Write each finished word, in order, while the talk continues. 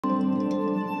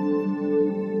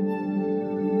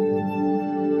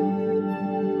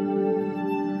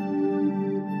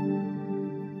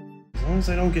as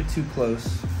I don't get too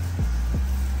close,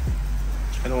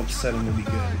 I don't upset him, it'll be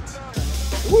good.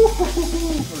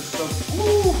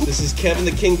 This is Kevin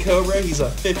the King Cobra. He's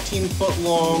a 15-foot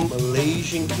long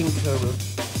Malaysian King Cobra.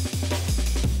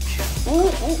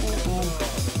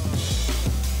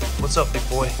 What's up, big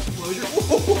boy?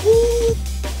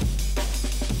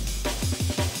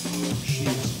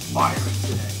 She's fire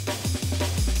today.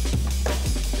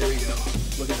 There we go.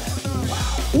 Look at that.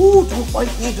 Wow. Ooh, don't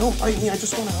bite me, don't bite me. I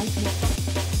just want to help you.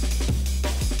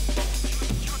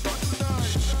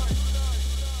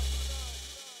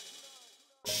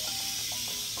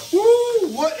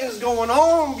 What is going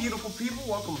on, beautiful people?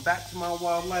 Welcome back to my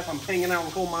wildlife. I'm hanging out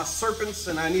with all my serpents,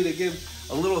 and I need to give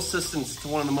a little assistance to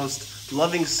one of the most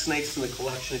loving snakes in the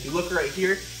collection. If you look right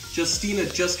here, Justina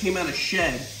just came out of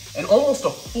shed, and almost a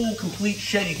full, complete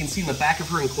shed you can see in the back of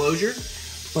her enclosure,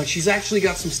 but she's actually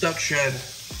got some stuck shed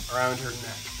around her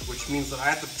neck, which means that I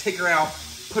have to take her out,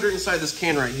 put her inside this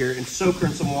can right here, and soak her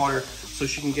in some water so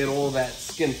she can get all that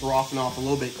skin frothing off a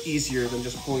little bit easier than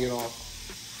just pulling it off.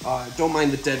 Don't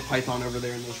mind the dead python over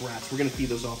there and those rats. We're gonna feed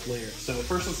those off later. So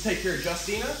first let's take care of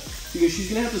Justina, because she's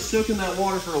gonna have to soak in that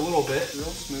water for a little bit. Real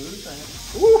smooth.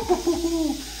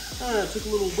 Ooh, took a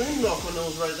little wind off my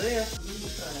nose right there.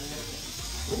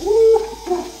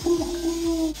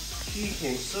 Ooh, she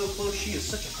came so close. She is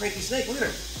such a cranky snake, look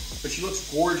at her. But she looks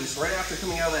gorgeous right after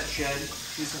coming out of that shed.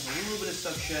 She just has a little bit of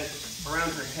stuff shed around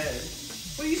her head.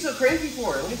 What are you so cranky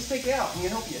for? Let me just take you out. Let me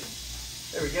help you.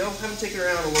 There we go. Have him take her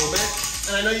around a little bit.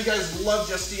 And I know you guys love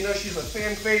Justina. She's a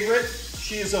fan favorite.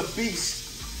 She is a beast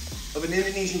of an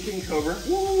Indonesian King Cobra.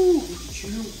 Woo! Look at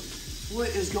you. What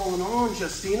is going on,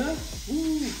 Justina?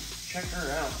 Woo! Check her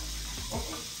out. Oh,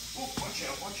 watch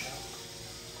out, watch out.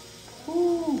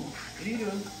 Woo! What are you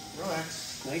doing?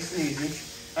 Relax. Nice and easy.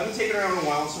 I haven't taken her around in a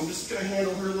while, so I'm just going to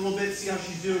handle her a little bit, see how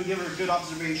she's doing, give her a good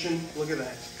observation. Look at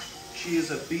that. She is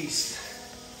a beast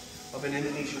of an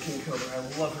Indonesian King Cobra.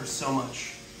 I love her so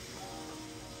much.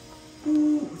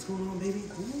 Ooh, what's going on, baby?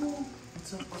 Ooh,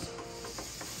 what's up?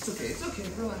 It's okay,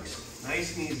 relax.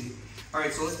 Nice and easy. All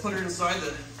right, so let's put her inside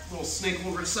the little snake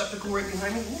hole receptacle right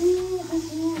behind me.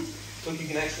 Ooh. Look, you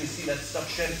can actually see that stuff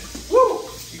shed. Woo!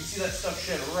 You can see that stuff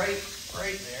shed right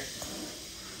there.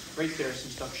 Right there, some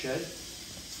stuff shed.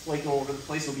 It's flaking all over the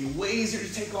place. It'll be way easier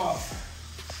to take off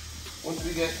once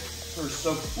we get her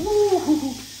soaked.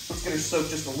 Ooh. Let's get her soaked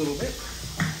just a little bit.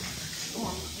 Come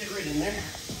on, get right in there.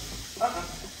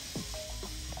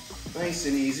 Nice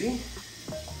and easy.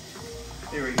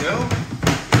 There we go.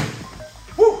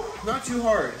 Woo! Not too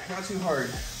hard, not too hard.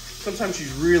 Sometimes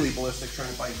she's really ballistic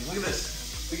trying to bite you. Look at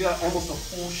this. We got almost a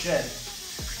full shed.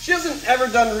 She hasn't ever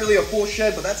done really a full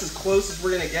shed, but that's as close as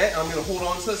we're gonna get. I'm gonna hold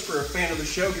on to this for a fan of the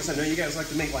show, because I know you guys like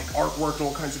to make like artwork and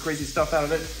all kinds of crazy stuff out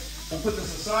of it. We'll put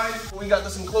this aside. We got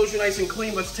this enclosure nice and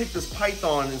clean. Let's take this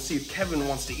python and see if Kevin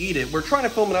wants to eat it. We're trying to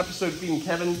film an episode feeding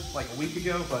Kevin like a week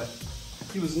ago, but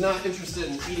he was not interested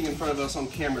in eating in front of us on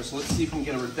camera, so let's see if we can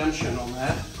get a redemption on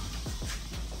that.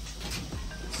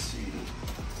 Let's see.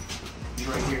 He's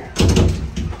right here.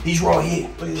 He's right here.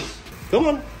 Look at this. Come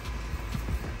on.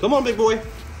 Come on, big boy.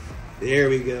 There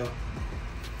we go.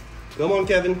 Come on,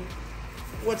 Kevin.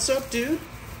 What's up, dude?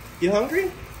 You hungry?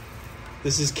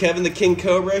 This is Kevin the King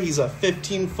Cobra. He's a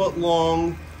 15-foot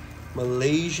long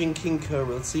Malaysian King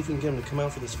Cobra. Let's see if we can get him to come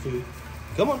out for this food.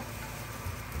 Come on.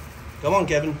 Come on,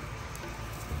 Kevin.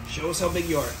 Show us how big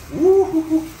you are.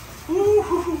 Woo-hoo-hoo.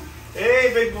 Woo-hoo-hoo.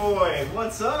 Hey, big boy.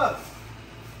 What's up?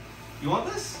 You want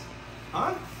this?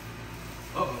 Huh?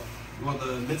 Uh-oh. You want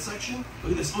the midsection?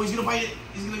 Look at this. Oh, he's going to bite it.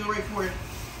 He's going to go right for it.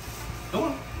 Come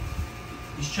on.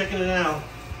 He's checking it out.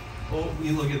 Oh,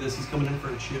 you look at this. He's coming in for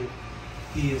a chew.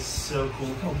 He is so cool.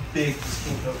 Look how big this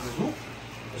King Cobra is. Ooh,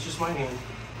 that's just my hand.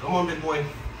 Come on, big boy.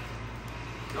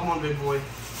 Come on, big boy.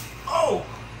 Oh!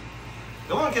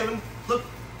 Come on, Kevin. Look,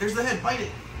 there's the head. Bite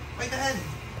it. Bite the head.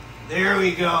 There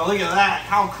we go. Look at that.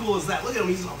 How cool is that? Look at him.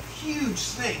 He's a huge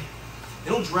snake.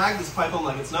 It'll drag this python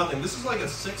like it's nothing. This is like a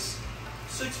six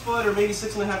foot or maybe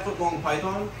 6.5 foot long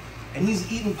python. And he's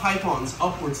eaten pythons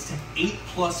upwards to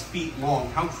 8+ feet long.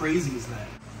 How crazy is that?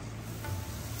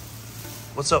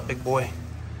 What's up, big boy?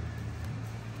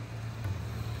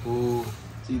 Ooh.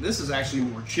 See, this is actually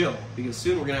more chill, because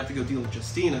soon we're gonna have to go deal with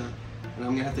Justina, and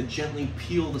I'm gonna have to gently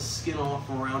peel the skin off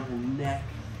around her neck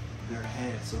and her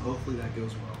head, so hopefully that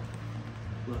goes well.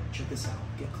 Look, check this out.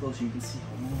 Get closer, you can see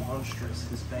how monstrous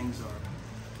his fangs are.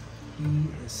 He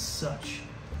is such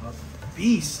a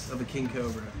beast of a King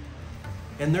Cobra.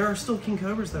 And there are still King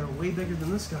Cobras that are way bigger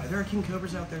than this guy. There are King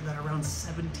Cobras out there that are around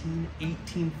 17,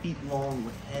 18 feet long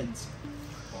with heads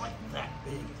like that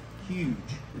big. Huge.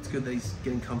 It's good that he's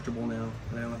getting comfortable now,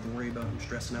 and I don't have to worry about him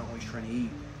stressing out while he's trying to eat.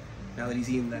 Now that he's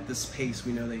eating at this pace,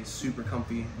 we know that he's super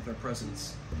comfy with our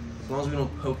presence. As long as we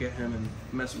don't poke at him and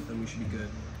mess with him, we should be good.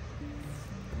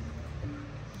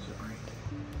 So great.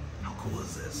 How cool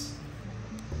is this?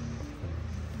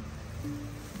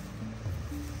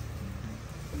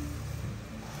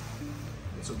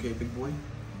 It's okay, big boy.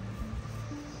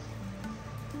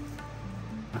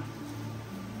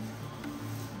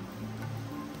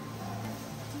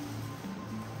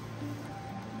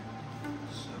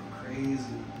 So crazy.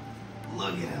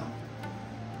 Look at him.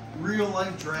 Real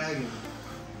life dragon.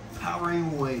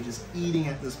 Powering away, just eating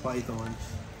at this python.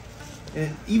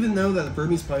 And even though that the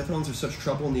Burmese pythons are such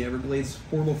trouble in the Everglades,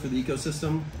 horrible for the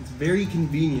ecosystem, it's very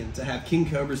convenient to have king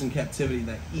cobras in captivity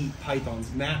that eat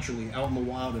pythons naturally out in the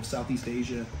wild of Southeast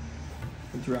Asia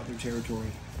and throughout their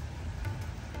territory.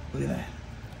 Look at that.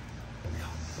 Look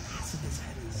how massive his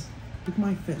head is. Look at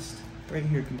my fist right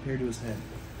here compared to his head.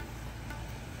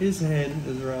 His head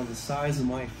is around the size of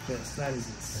my fist. That is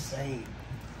insane.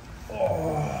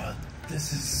 Oh,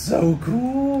 this is so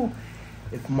cool.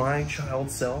 If my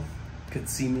child self could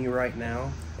see me right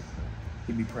now,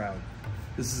 he'd be proud.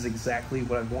 This is exactly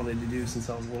what I've wanted to do since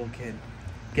I was a little kid.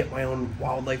 Get my own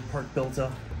wildlife park built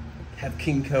up, have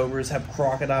king cobras, have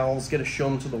crocodiles, get to show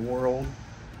them to the world,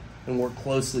 and work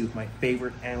closely with my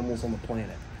favorite animals on the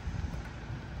planet.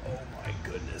 Oh my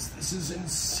goodness, this is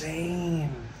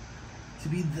insane. To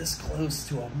be this close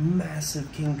to a massive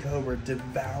king cobra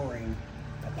devouring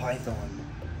a python.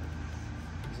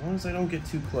 As long as I don't get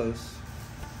too close,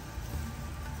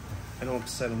 I don't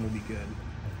upset him, will be good.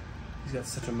 He's got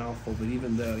such a mouthful, but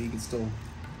even though, he can still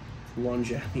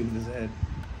lunge at me with his head.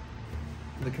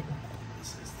 Look at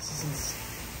this is. This is insane.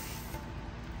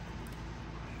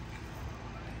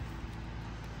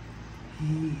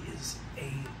 He is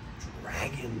a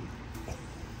dragon.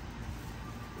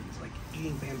 He's like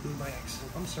eating bamboo by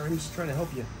accident. I'm sorry, I'm just trying to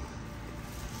help you.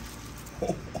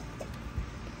 Oh.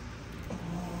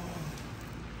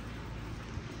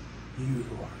 You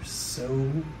are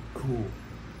so cool.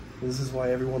 This is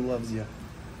why everyone loves you.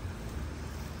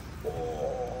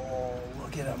 Oh,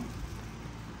 look at him.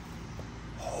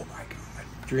 Oh my God.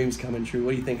 Dreams coming true.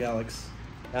 What do you think, Alex?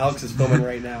 Alex is filming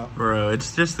right now. Bro,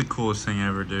 it's just the coolest thing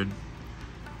ever, dude.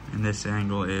 And this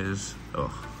angle is,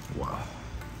 oh, wow.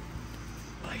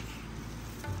 Like,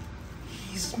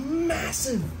 he's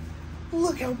massive.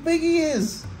 Look how big he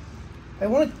is. I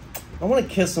want to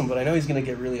kiss him, but I know he's gonna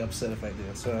get really upset if I do,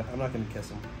 so I'm not gonna kiss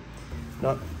him.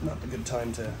 Not a good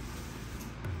time to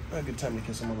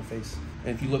kiss him on the face.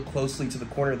 And if you look closely to the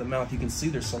corner of the mouth, you can see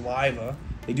their saliva.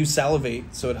 They do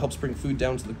salivate, so it helps bring food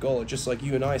down to the gullet, just like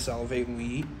you and I salivate when we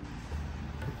eat.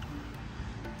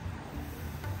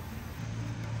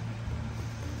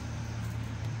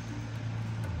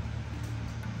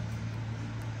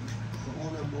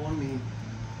 Crawling up on me.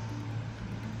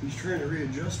 He's trying to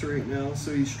readjust right now,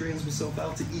 so he strains himself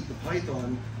out to eat the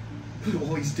python. But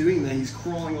while he's doing that, he's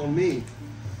crawling on me.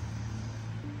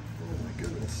 Oh my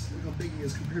goodness, look how big he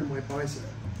is compared to my bicep.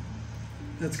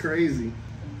 That's crazy.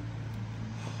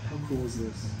 How cool is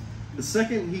this? The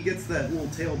second he gets that little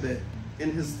tail bit in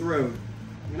his throat,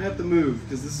 I'm gonna have to move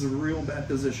because this is a real bad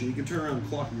position. He can turn around and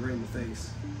clock me right in the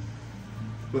face.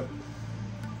 But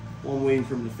while I'm waiting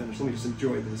for him to finish, let me just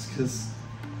enjoy this because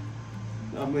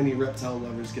not many reptile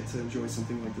lovers get to enjoy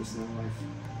something like this in their life.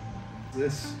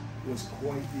 This was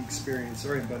quite the experience.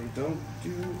 All right, buddy, don't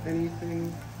do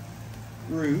anything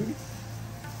rude.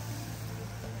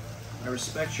 I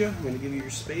respect you. I'm going to give you your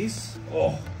space.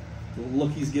 Oh, the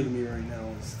look he's giving me right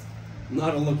now is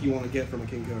not a look you want to get from a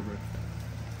king cobra.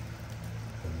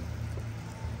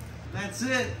 That's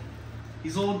it.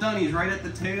 He's all done. He's right at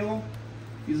the tail.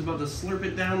 He's about to slurp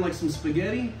it down like some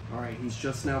spaghetti. All right, he's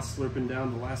just now slurping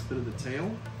down the last bit of the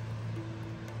tail.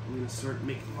 I'm going to start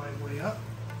making my way up.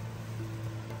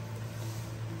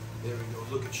 There we go.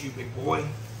 Look at you, big boy.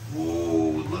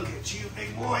 Whoa, look at you,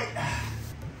 big boy.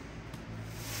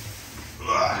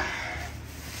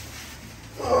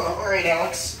 All right,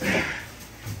 Alex.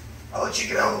 I'll let you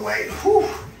get out of the way. Whew.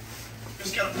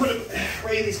 Just got to put it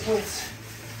right in these points.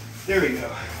 There we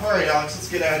go. All right, Alex, let's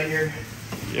get out of here.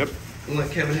 Yep. And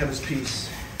let Kevin have his piece.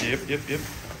 Yep.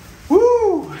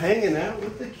 Woo! Hanging out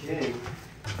with the king.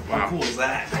 Wow. How cool is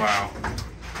that? Wow.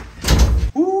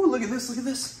 Ooh, look at this, look at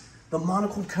this. The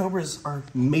monocled cobras are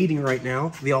mating right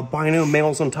now. The albino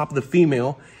male's on top of the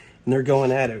female, and they're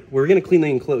going at it. We're gonna clean the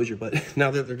enclosure, but now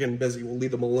that they're getting busy, we'll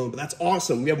leave them alone. But that's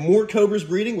awesome. We have more cobras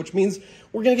breeding, which means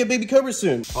we're gonna get baby cobras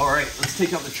soon. All right, let's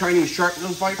take out the Chinese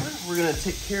sharp-nosed viper. We're gonna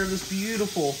take care of this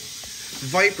beautiful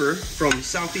viper from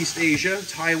Southeast Asia,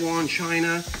 Taiwan,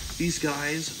 China. These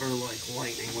guys are like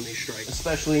lightning when they strike,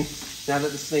 especially now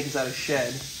that the snake is out of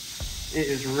shed. It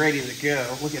is ready to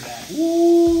go. Look at that.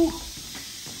 Woo!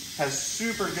 Has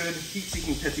super good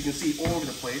heat-seeking pits. You can see all over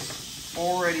the place.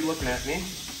 Already looking at me.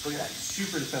 Look at that.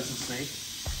 Super defensive snake.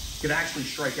 Could actually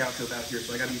strike out to about here,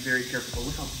 so I gotta be very careful. But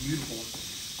look how beautiful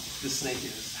this snake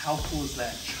is. How cool is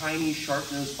that? Chinese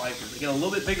sharp-nosed viper. They get a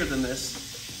little bit bigger than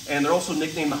this, and they're also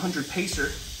nicknamed the 100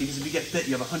 pacer because if you get bit,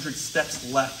 you have 100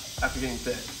 steps left after getting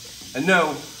bit. And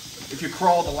no, if you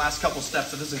crawl the last couple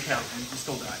steps, it doesn't count. You can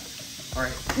still die. All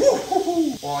right.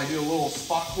 Woo-hoo-hoo. While I do a little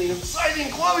spot clean inside the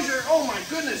enclosure. Oh my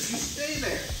goodness, you stay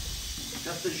there.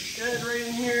 Got the shed right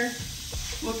in here.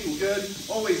 Looking good.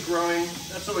 Always growing.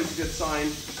 That's always a good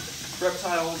sign.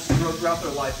 Reptiles grow throughout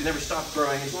their life. They never stop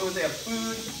growing. As long as they have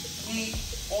food, heat,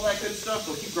 all that good stuff,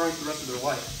 they'll keep growing for the rest of their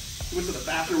life. He went to the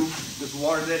bathroom, this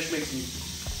water dish, make some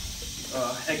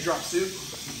egg drop soup.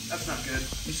 That's not good.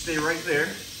 You stay right there.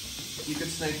 You could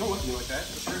snake. Don't look at me like that.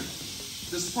 That's rude.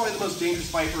 This is probably the most dangerous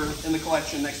viper in the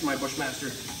collection next to my Bushmaster,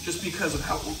 just because of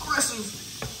how aggressive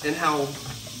and how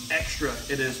extra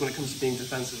it is when it comes to being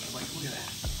defensive. Like, look at that.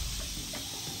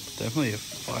 Definitely a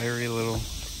fiery little...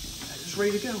 Just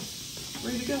ready to go.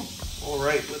 Ready to go. All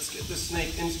right, let's get this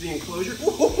snake into the enclosure.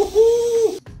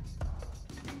 Woo-hoo-hoo-hoo!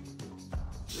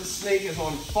 This snake is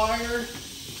on fire.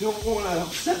 Don't want to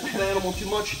upset that animal too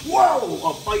much. Whoa!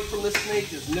 A bite from this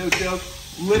snake is no joke.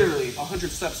 Literally 100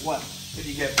 steps left if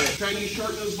you get bit. Chinese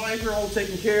sharp-nosed viper, all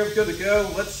taken care of, good to go.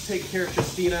 Let's take care of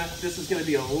Justina. This is going to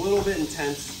be a little bit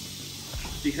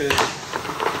intense because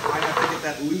I have to get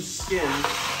that loose skin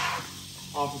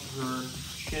off of her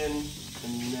chin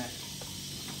and neck.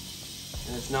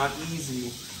 And it's not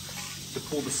easy to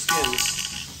pull the skin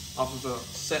off of a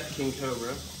set king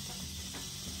cobra.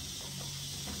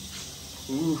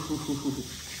 Ooh,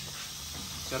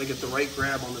 gotta get the right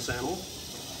grab on this animal.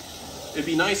 It'd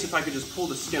be nice if I could just pull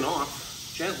the skin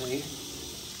off gently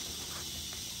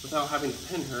without having to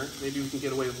pin her. Maybe we can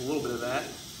get away with a little bit of that.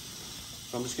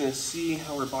 So I'm just gonna see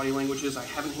how her body language is. I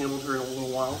haven't handled her in a little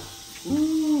while.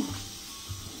 Ooh.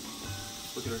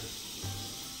 Look at her.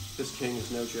 This king is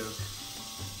no joke.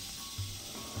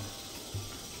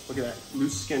 Look at that,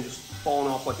 loose skin just falling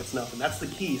off like it's nothing. That's the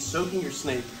key, soaking your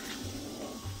snake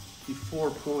before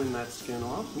pulling that skin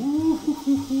off. Ooh, hoo,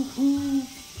 hoo, hoo, hoo.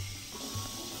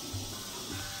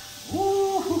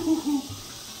 Ooh, hoo, hoo, hoo.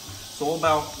 It's all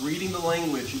about reading the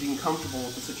language and being comfortable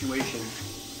with the situation.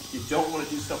 You don't want to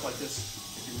do stuff like this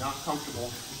if you're not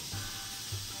comfortable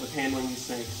with handling these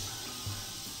snakes.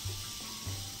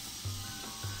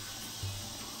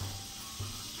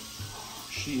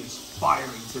 She is fiery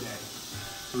today.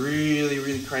 Really,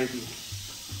 really cranky.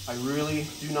 I really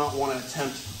do not want to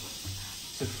attempt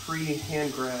to free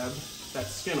hand grab that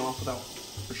skin off without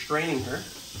restraining her.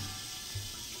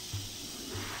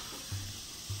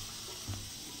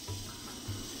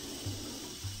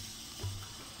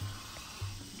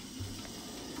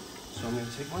 So I'm going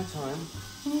to take my time.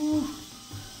 Ooh.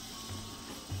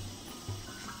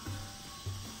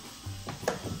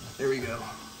 There we go.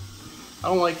 I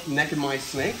don't like necking my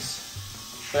snakes,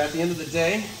 but at the end of the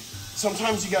day,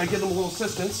 sometimes you gotta give them a little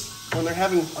assistance when they're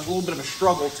having a little bit of a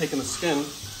struggle taking the skin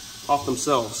off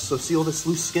themselves. So see all this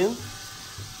loose skin?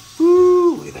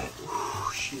 Woo, look at that.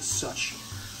 Ooh, she is such,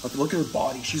 look at her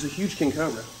body. She's a huge king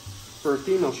cobra. For a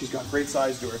female, she's got great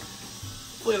size to her.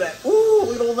 Look at that. Ooh,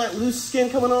 look at all that loose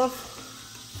skin coming off.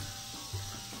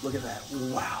 Look at that,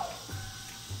 wow.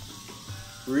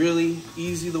 Really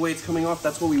easy the way it's coming off.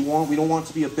 That's what we want. We don't want it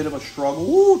to be a bit of a struggle.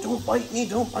 Ooh, don't bite me,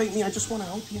 don't bite me. I just want to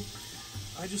help you.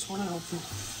 I just want to help you.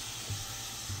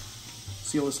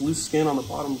 See all this loose skin on the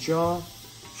bottom jaw?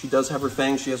 She does have her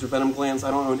fangs. She has her venom glands.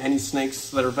 I don't own any snakes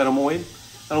that are venomoid.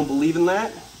 I don't believe in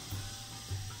that.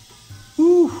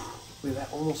 Ooh, look at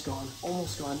that, almost gone,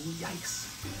 almost gone.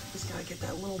 Yikes. Just gotta get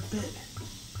that little bit.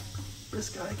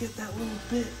 Just gotta get that little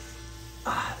bit.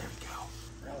 Ah, there we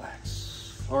go. Relax.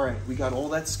 All right, we got all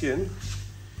that skin.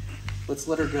 Let's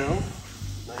let her go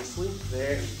nicely.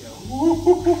 There we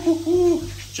go.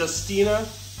 Justina,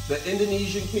 the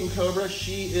Indonesian king cobra,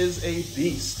 she is a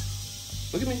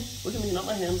beast. Look at me, not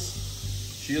my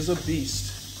hands. She is a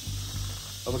beast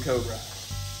of a cobra.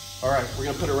 All right, we're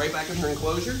gonna put her right back in her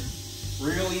enclosure.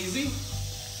 Real easy.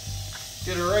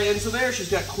 Get her right into there.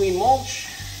 She's got clean mulch.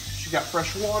 She's got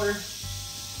fresh water.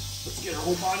 Let's get her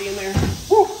whole body in there.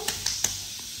 Woo!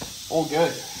 All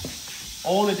good.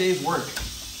 All in a day's work.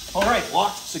 All right,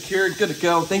 locked, secured, good to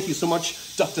go. Thank you so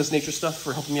much, Duck Does Nature Stuff,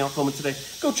 for helping me out filming today.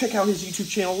 Go check out his YouTube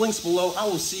channel, links below. I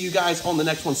will see you guys on the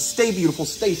next one. Stay beautiful,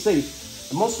 stay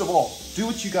safe, and most of all, do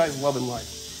what you guys love in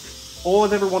life. All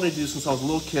I've ever wanted to do since I was a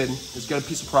little kid is get a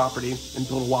piece of property and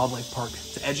build a wildlife park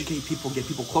to educate people, get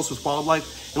people close with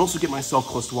wildlife, and also get myself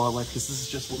close to wildlife, because this is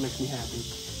just what makes me happy.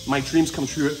 My dreams come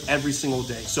true every single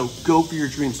day. So go for your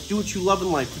dreams. Do what you love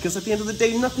in life, because at the end of the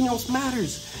day, nothing else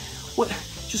matters.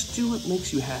 Just do what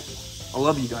makes you happy. I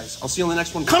love you guys. I'll see you on the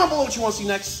next one. Comment below what you want to see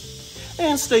next.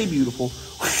 And stay beautiful.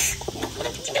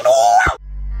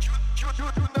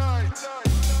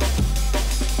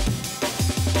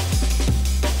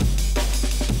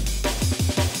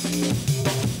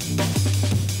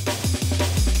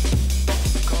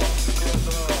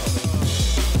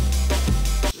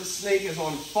 This snake is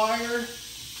on fire.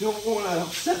 Don't want to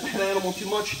upset that animal too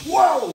much. Whoa!